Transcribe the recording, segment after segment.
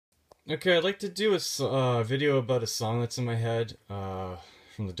Okay, I'd like to do a video about a song that's in my head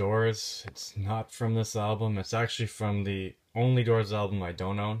from the Doors. It's not from this album. It's actually from the only Doors album I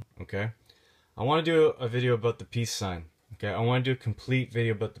don't own, okay? I want to do a video about the peace sign, okay? I want to do a complete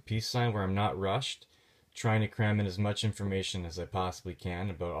video about the peace sign where I'm not rushed, trying to cram in as much information as I possibly can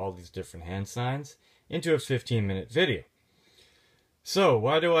about all these different hand signs into a 15-minute video. So,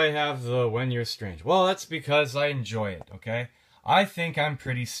 why do I have the When You're Strange? Well, that's because I enjoy it, okay? I think I'm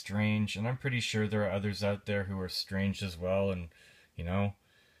pretty strange, and I'm pretty sure there are others out there who are strange as well, and, you know,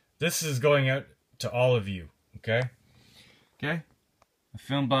 this is going out to all of you, okay? Okay? A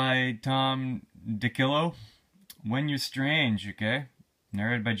film by Tom DeCillo, When You're Strange, okay?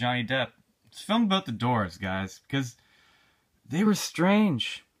 Narrated by Johnny Depp. It's a film about the Doors, guys, because they were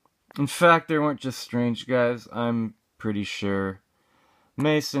strange. In fact, they weren't just strange, guys. I'm pretty sure.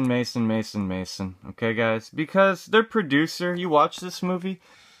 Mason. Okay, guys? Because their producer, you watch this movie,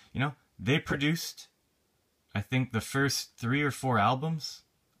 you know, they produced, I think, the first 3 or 4 albums.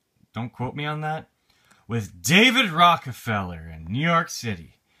 Don't quote me on that. With David Rockefeller in New York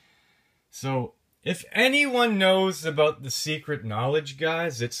City. So, if anyone knows about the secret knowledge,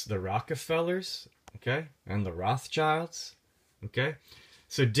 guys, it's the Rockefellers, okay? And the Rothschilds, okay?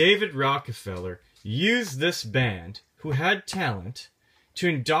 So, David Rockefeller used this band, who had talent, to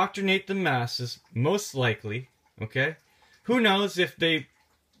indoctrinate the masses, most likely, okay? Who knows if like,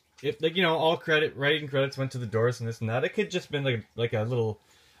 you know, all writing credits went to the Doors and this and that. It could just been like a little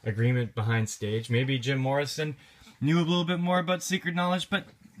agreement behind stage. Maybe Jim Morrison knew a little bit more about secret knowledge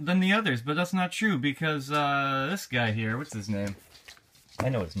than the others, but that's not true because this guy here, what's his name? I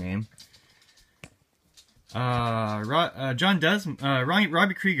know his name. Robbie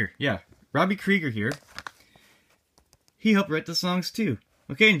Krieger. Yeah, Robbie Krieger here. He helped write the songs too.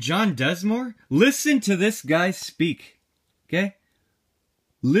 Okay, and John Desmore, listen to this guy speak. Okay?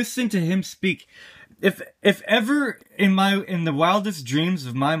 Listen to him speak. If ever in the wildest dreams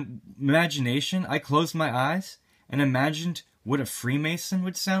of my imagination I closed my eyes and imagined what a Freemason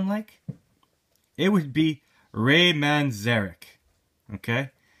would sound like, it would be Ray Manzarek.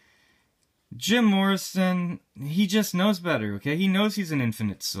 Okay? Jim Morrison, he just knows better, okay? He knows he's an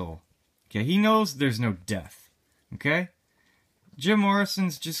infinite soul. Okay? He knows there's no death. Okay? Jim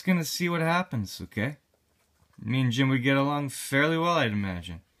Morrison's just gonna see what happens, okay? Me and Jim would get along fairly well, I'd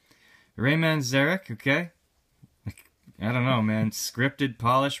imagine. Ray Manzarek, okay? I don't know, man. Scripted,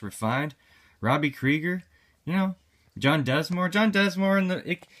 polished, refined. Robbie Krieger, you know. John Desmore. John Desmore,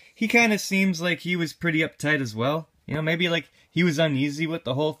 he kind of seems like he was pretty uptight as well. You know, maybe like he was uneasy with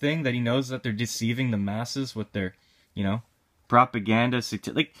the whole thing, that he knows that they're deceiving the masses with their, you know, propaganda,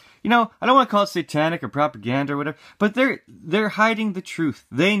 like, you know, I don't want to call it satanic or propaganda or whatever, but they're hiding the truth.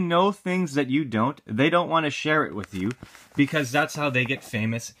 They know things that you don't. They don't want to share it with you because that's how they get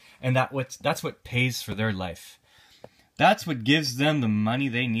famous, and that's what pays for their life. That's what gives them the money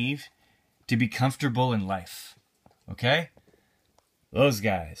they need to be comfortable in life. Okay? Those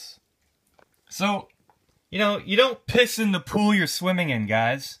guys. So, you know, you don't piss in the pool you're swimming in,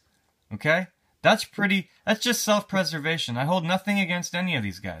 guys. Okay? That's just self-preservation. I hold nothing against any of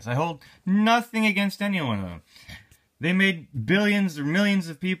these guys. I hold nothing against any one of them. They made billions or millions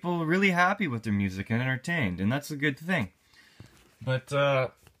of people really happy with their music and entertained, and that's a good thing. But,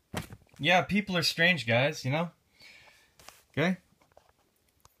 yeah, people are strange, guys, you know? Okay?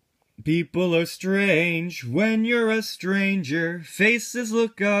 People are strange when you're a stranger. Faces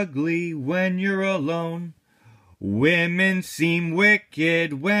look ugly when you're alone. Women seem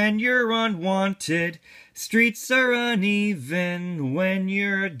wicked when you're unwanted. Streets are uneven when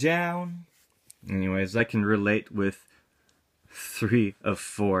you're down. Anyways, I can relate with 3 of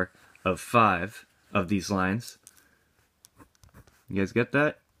 4 of 5 of these lines. You guys get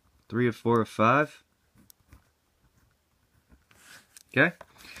that? 3 of 4 of 5? Okay?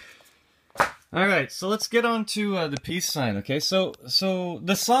 Alright, so let's get on to the peace sign, okay? So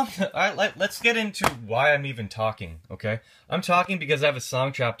the song, let's get into why I'm even talking, okay? I'm talking because I have a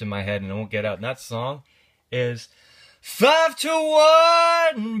song trapped in my head and it won't get out. And that song is 5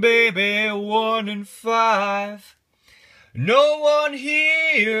 to 1, baby, 1 and 5. No one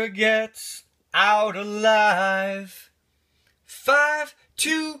here gets out alive. 5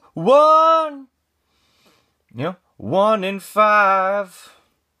 to 1. Yeah, 1 and 5.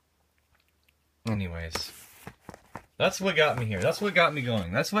 Anyways, that's what got me here. That's what got me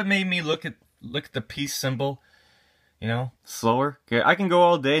going. That's what made me look at the peace symbol, you know, slower. Okay, I can go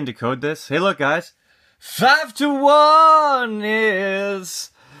all day and decode this. Hey, look, guys. 5 to 1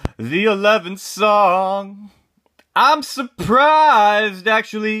 is the 11th song. I'm surprised,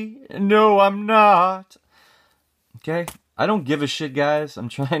 actually. No, I'm not. Okay? I don't give a shit, guys. I'm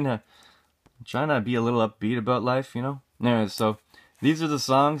trying to be a little upbeat about life, you know? Anyways, so these are the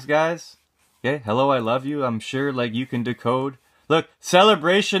songs, guys. Okay, Hello, I Love You. I'm sure, like, you can decode. Look,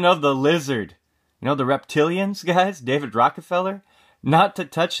 Celebration of the Lizard. You know, the reptilians, guys? David Rockefeller. Not to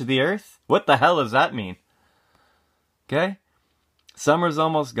touch the earth. What the hell does that mean? Okay? Summer's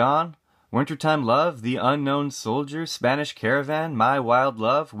almost gone. Wintertime love. The unknown soldier. Spanish caravan. My wild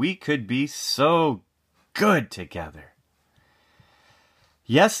love. We could be so good together.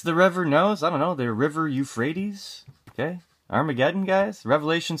 Yes, the river knows. I don't know. The river Euphrates. Okay? Armageddon, guys.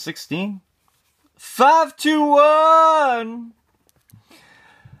 Revelation 16. 5-1.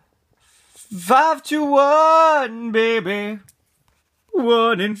 5-1, baby.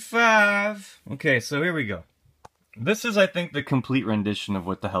 1 in 5. Okay, so here we go. This is, I think, the complete rendition of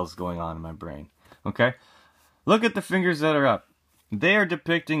what the hell's going on in my brain. Okay? Look at the fingers that are up. They are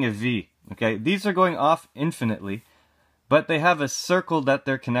depicting a V. Okay? These are going off infinitely, but they have a circle that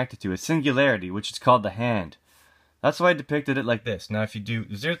they're connected to, a singularity, which is called the hand. That's why I depicted it like this. Now, if you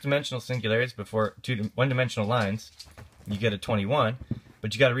do zero-dimensional singularities before one-dimensional lines, you get a 21,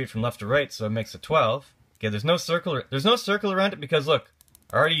 but you got to read from left to right, so it makes a 12. Okay, there's no circle around it because, look,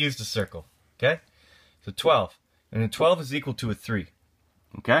 I already used a circle. Okay? So 12. And then 12 is equal to a 3.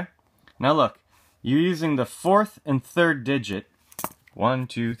 Okay? Now look, you're using the 4th and 3rd digit. 1,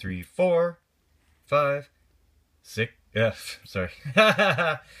 2, 3, 4, 5, 6, sorry.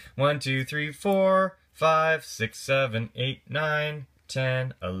 1, 2, 3, 4, 5, 6, 7, 8, 9,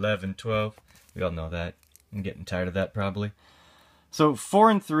 10, 11, 12. We all know that. I'm getting tired of that probably. So 4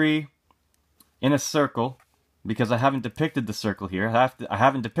 and 3 in a circle, because I haven't depicted the circle here. I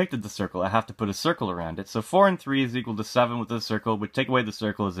haven't depicted the circle. I have to put a circle around it. So 4 and 3 is equal to 7 with a circle, which take away the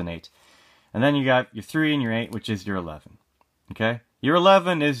circle is an 8. And then you got your 3 and your 8, which is your 11. Okay? Your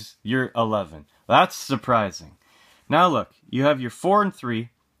 11 is your 11. That's surprising. Now look, you have your 4 and 3.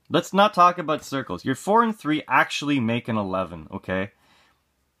 Let's not talk about circles. Your 4 and 3 actually make an 11, okay?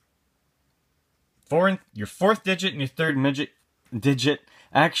 Your 4th digit and your 3rd digit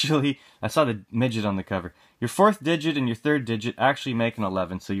actually, I saw the midget on the cover. Your 4th digit and your 3rd digit actually make an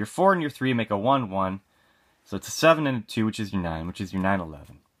 11. So your 4 and your 3 make a 1, 1. So it's a 7 and a 2, which is your 9, which is your 9,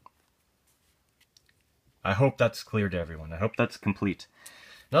 11. I hope that's clear to everyone. I hope that's complete.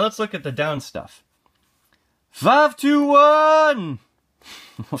 Now let's look at the down stuff. 5-2-1!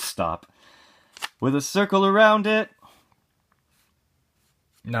 We'll stop. With a circle around it.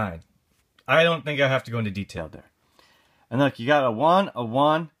 9. I don't think I have to go into detail there. And look, you got a 1, a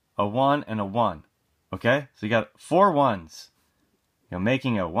 1, a 1, and a 1. Okay? So you got 4 1s. You're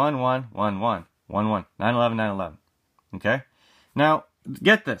making a 1, 1, 1, 1, 1, 1, 9, 11, 9, 11. Okay? Now,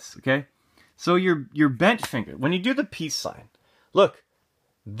 get this, okay? So your bent finger, when you do the peace sign, look,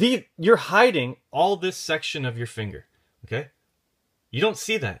 you're hiding all this section of your finger. Okay? You don't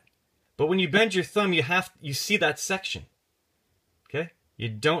see that. But when you bend your thumb, you see that section. Okay? You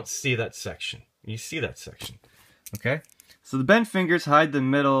don't see that section. You see that section. Okay? So the bent fingers hide the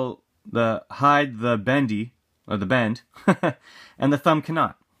middle, hide the bendy, or the bend, and the thumb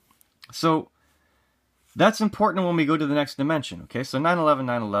cannot. So that's important when we go to the next dimension. Okay? So 911,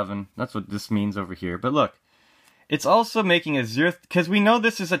 911, that's what this means over here. But look, it's also making a 0, because we know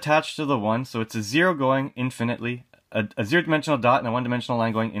this is attached to the 1, so it's a 0 going infinitely, a 0-dimensional dot and a 1-dimensional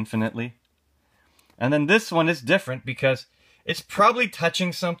line going infinitely. And then this one is different because it's probably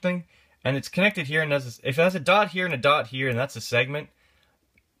touching something, and it's connected here, and if it has a dot here and a dot here, and that's a segment,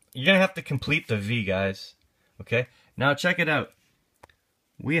 you're going to have to complete the V, guys. Okay? Now check it out.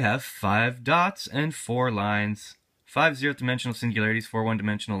 We have 5 dots and 4 lines. 5 0-dimensional singularities, 4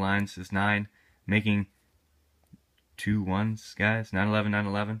 1-dimensional lines is 9, making 2 1s, guys. 9, 11, 9,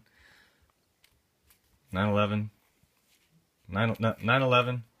 11. 9, 11. 9, 9,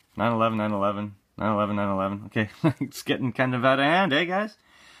 11. 9, 11, 9, 11. 9, 11, 9, 11. Okay, it's getting kind of out of hand, eh, guys?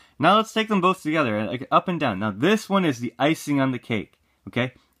 Now let's take them both together, like up and down. Now this one is the icing on the cake,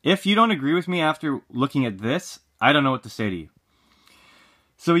 okay? If you don't agree with me after looking at this, I don't know what to say to you.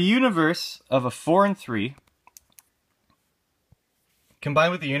 So a universe of a 4 and 3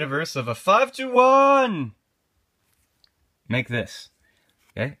 combined with the universe of a 5-1 make this.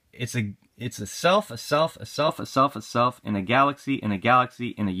 Okay? It's a self, a self, a self, a self, a self in a galaxy, in a galaxy,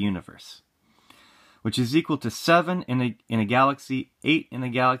 in a universe. Which is equal to 7 in a galaxy, 8 in a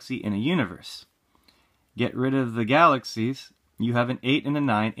galaxy, in a universe. Get rid of the galaxies, you have an 8 and a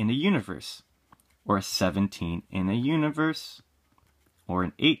 9 in a universe. Or a 17 in a universe. Or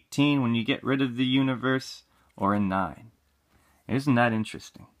an 18 when you get rid of the universe. Or a 9. Isn't that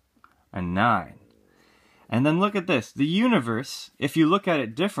interesting? A 9. And then look at this. The universe, if you look at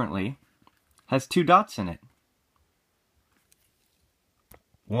it differently, has 2 dots in it.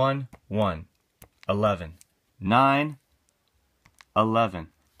 1, 1, 11, 9, 11.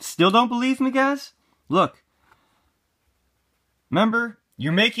 Still don't believe me, guys? Look. Remember,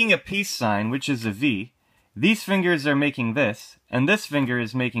 you're making a peace sign, which is a V. These fingers are making this, and this finger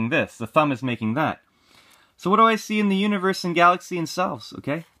is making this. The thumb is making that. So what do I see in the universe and galaxy themselves,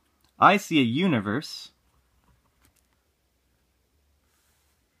 okay? I see a universe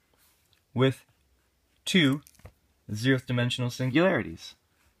with 2 zeroth dimensional singularities.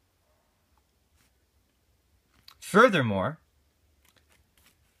 Furthermore,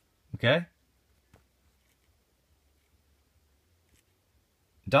 okay,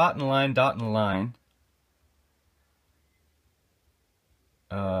 dot and line, dot and line.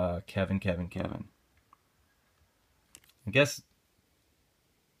 Kevin. I guess.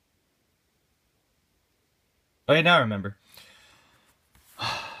 Oh yeah, now I remember.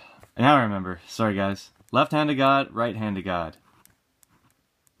 Now I remember. Sorry, guys. Left hand of God, right hand of God.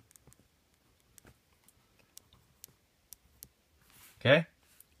 Okay?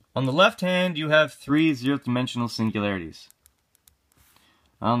 On the left hand, you have 3 zeroth dimensional singularities.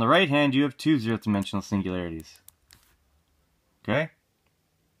 On the right hand, you have 2 zeroth dimensional singularities. Okay?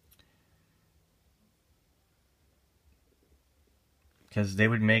 Because they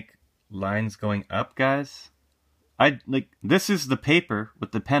would make lines going up, guys. This is the paper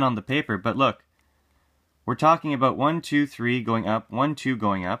with the pen on the paper, but look. We're talking about 1, 2, 3 going up, 1, 2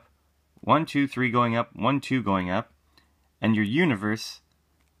 going up, 1, 2, 3 going up, 1, 2 going up, and your universe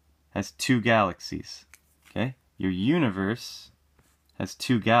has 2 galaxies. Okay? Your universe has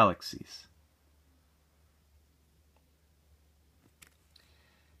 2 galaxies.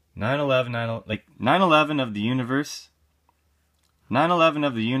 9/11 of the universe, 9/11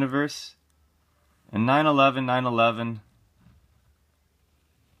 of the universe, and 9/11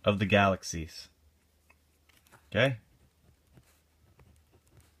 of the galaxies. Okay?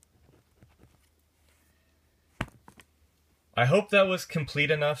 I hope that was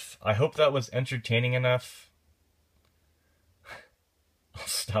complete enough. I hope that was entertaining enough. I'll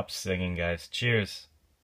stop singing, guys. Cheers.